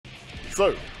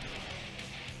So,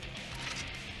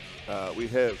 we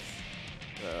have,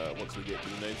 once we get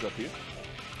the names up here,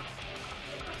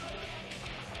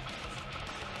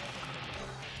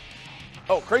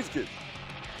 oh, Crazy Kid.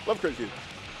 Love Crazy Kid.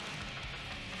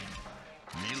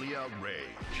 Millia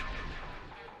Rage.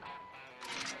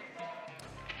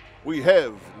 We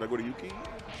have Nagoriyuki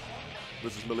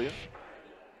versus Millia.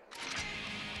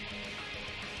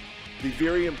 The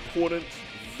very important,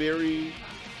 very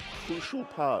crucial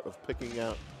part of picking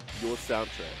out your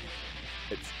soundtrack.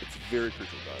 It's very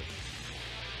crucial, guys.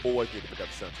 Always need to pick out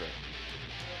the soundtrack.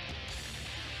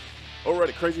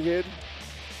 Alrighty, Crazy Head.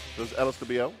 There's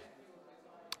AlastairBL.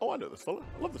 Oh, I know this fella.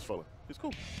 I love this fella. He's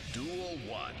cool. Duel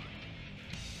 1.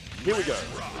 Here we go.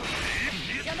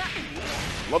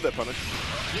 Love that punish.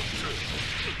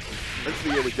 Into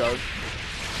the air we go.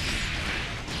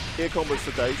 Air combos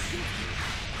for days.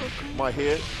 My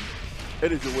hair.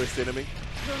 It is your worst enemy.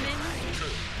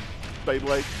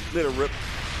 Beyblade. Let it rip.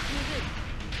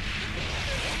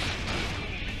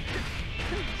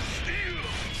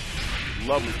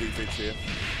 Lovely defense here.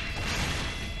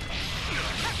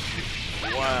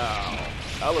 Wow.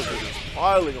 Alistair is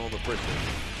piling on the pressure.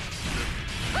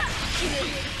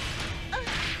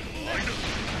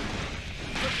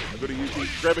 Nagoriyuki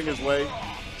grabbing his way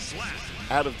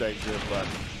out of danger, but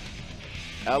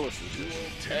Alistair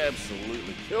just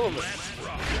absolutely killing it.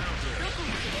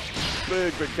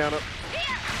 Big counter.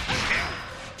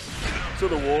 To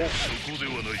the wall.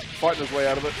 Fighting his way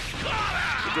out of it.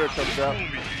 The dirt comes out.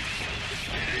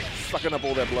 Sucking up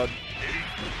all that blood.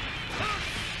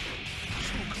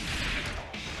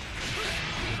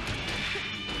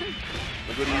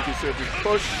 Nagoriyuki said to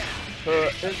push her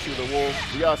into the wall.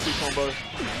 The RC combo.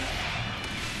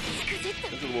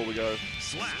 Into the wall we go.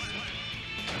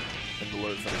 And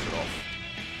below finish it off.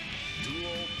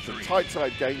 It's a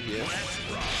tight game here.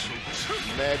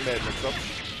 Mad mix-up.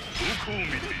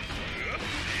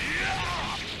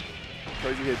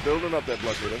 Crazy Head building up that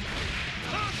blood meter.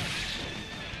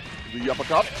 The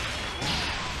uppercut.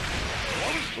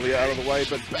 Millia out of the way,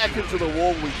 but back into the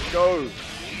wall we go.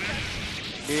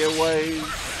 Airways.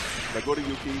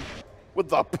 Nagoriyuki with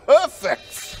the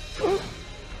perfect.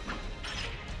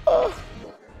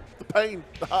 The pain,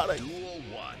 the heartache.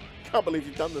 Can't believe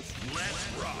you've done this.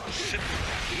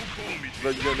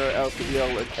 Those who don't know,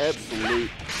 AlstairBL, an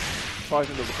absolute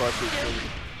titan of the Christchurch,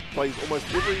 plays almost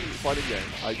every fighting game.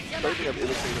 I don't think I've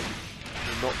ever seen him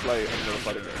not play another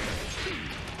fighting game.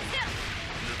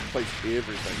 Plays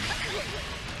everything.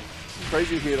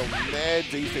 Crazy Head on mad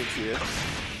defense here.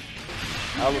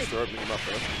 Alistair opening him up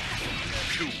there.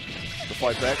 The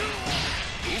fight back.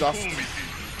 Dust.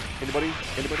 Anybody?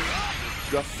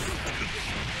 Dust.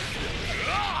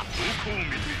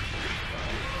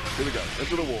 Here we go.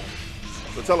 Into the wall.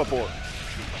 The teleport.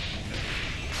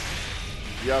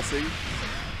 The RC.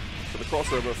 For the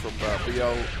crossover from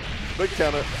BL. Big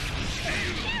counter.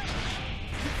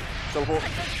 Teleport.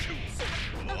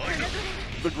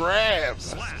 The grab.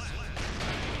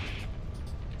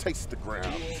 Taste the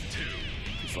ground.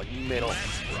 It's like metal.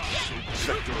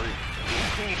 Victory.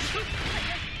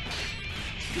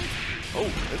 Oh,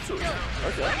 that's it.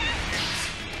 Okay.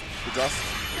 The dust.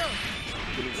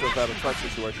 Getting himself out of touch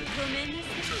situation.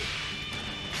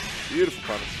 Beautiful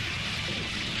punish.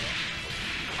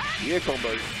 The air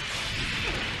combos.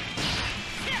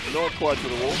 Not quite to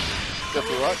the wall. That's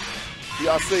alright. The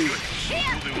RC.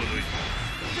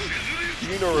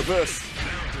 Yuno reverse.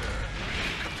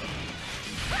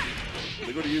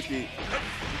 Nagoriyuki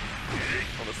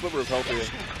on a sliver of health here.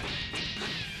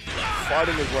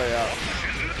 Fighting his way out.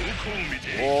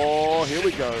 Oh, here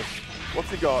we go. What's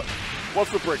he got?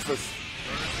 What's the breakfast?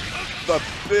 The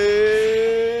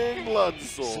big blood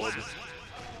sword.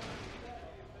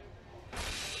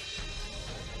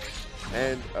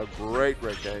 And a great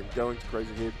game going to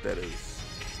Crazy Head. That is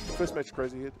the first match of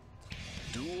Crazy Head.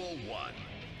 Duel 1.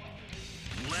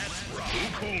 Let's rock.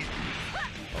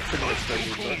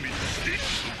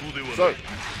 So,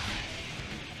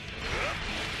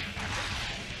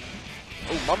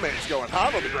 oh, my man's going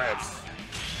hard on the grabs.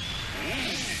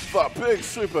 The big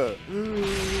super.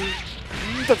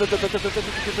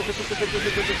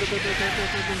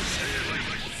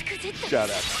 Shout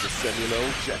out to Samuel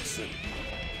L. Jackson.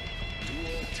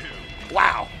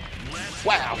 Wow.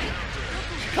 Wow.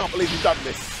 Can't believe you've done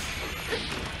this.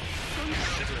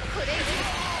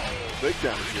 Big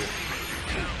damage here.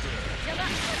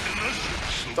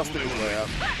 Dusting his way out.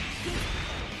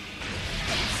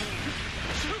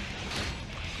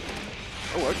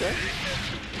 Oh, okay.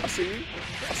 I see you.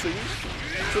 I see you.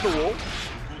 To the wall.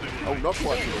 Oh, not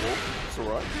quite to the wall. It's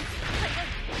alright.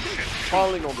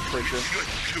 Piling on the pressure.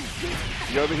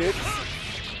 The overhead.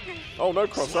 Oh, no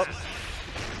cross up.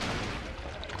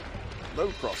 No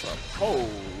cross up.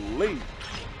 Holy.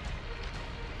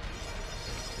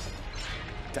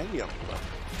 Damn.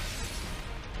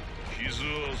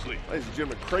 Ladies and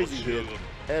gentlemen, crazyhead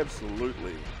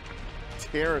absolutely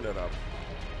tearing it up.